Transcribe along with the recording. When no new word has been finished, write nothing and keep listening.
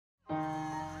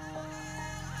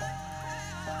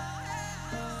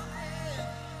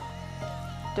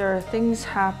There are things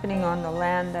happening on the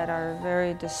land that are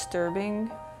very disturbing.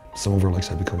 Some of our lakes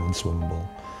have become unswimmable.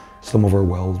 Some of our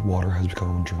well water has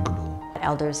become undrinkable.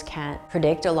 Elders can't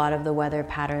predict a lot of the weather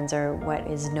patterns or what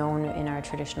is known in our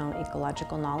traditional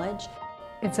ecological knowledge.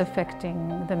 It's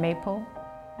affecting the maple.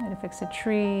 It affects the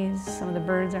trees. Some of the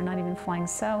birds are not even flying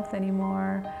south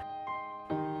anymore.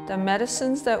 The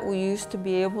medicines that we used to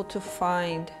be able to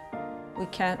find, we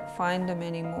can't find them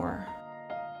anymore.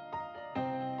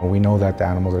 We know that the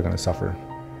animals are going to suffer.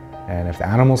 And if the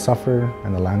animals suffer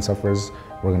and the land suffers,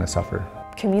 we're going to suffer.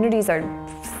 Communities are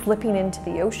slipping into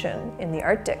the ocean in the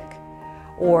Arctic,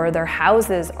 or their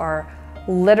houses are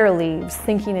literally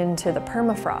sinking into the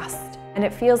permafrost. And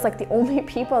it feels like the only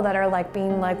people that are like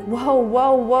being like, whoa,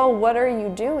 whoa, whoa, what are you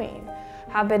doing?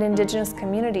 Have been Indigenous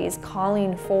communities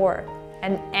calling for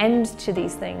an end to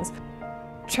these things.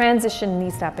 Transition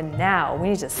needs to happen now. We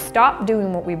need to stop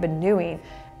doing what we've been doing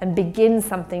and begin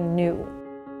something new.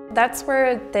 That's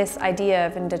where this idea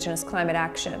of Indigenous climate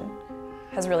action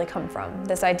has really come from.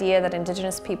 This idea that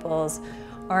Indigenous peoples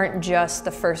aren't just the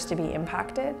first to be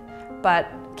impacted,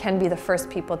 but can be the first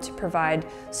people to provide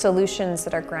solutions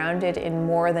that are grounded in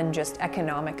more than just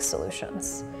economic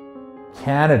solutions.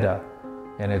 Canada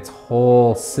and its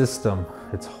whole system,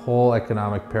 its whole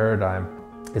economic paradigm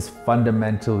is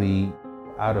fundamentally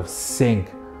out of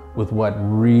sync with what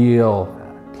real,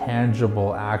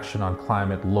 tangible action on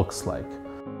climate looks like.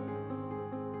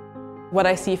 What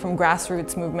I see from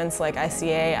grassroots movements like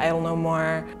ICA, Idle No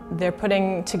More, they're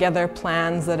putting together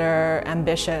plans that are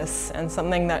ambitious and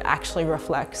something that actually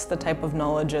reflects the type of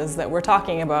knowledges that we're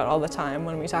talking about all the time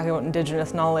when we talk about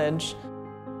Indigenous knowledge.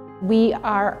 We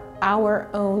are our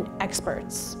own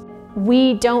experts.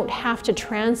 We don't have to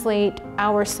translate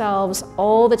ourselves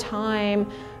all the time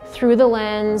through the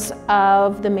lens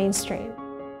of the mainstream.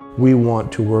 We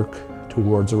want to work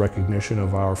towards a recognition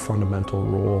of our fundamental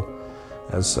role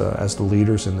as the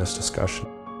leaders in this discussion.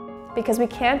 Because we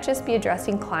can't just be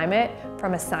addressing climate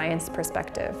from a science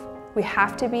perspective. We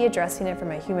have to be addressing it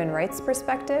from a human rights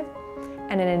perspective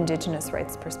and an Indigenous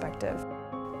rights perspective.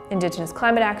 Indigenous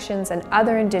climate actions and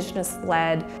other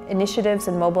Indigenous-led initiatives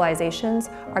and mobilizations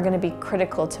are going to be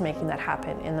critical to making that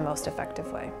happen in the most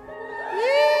effective way.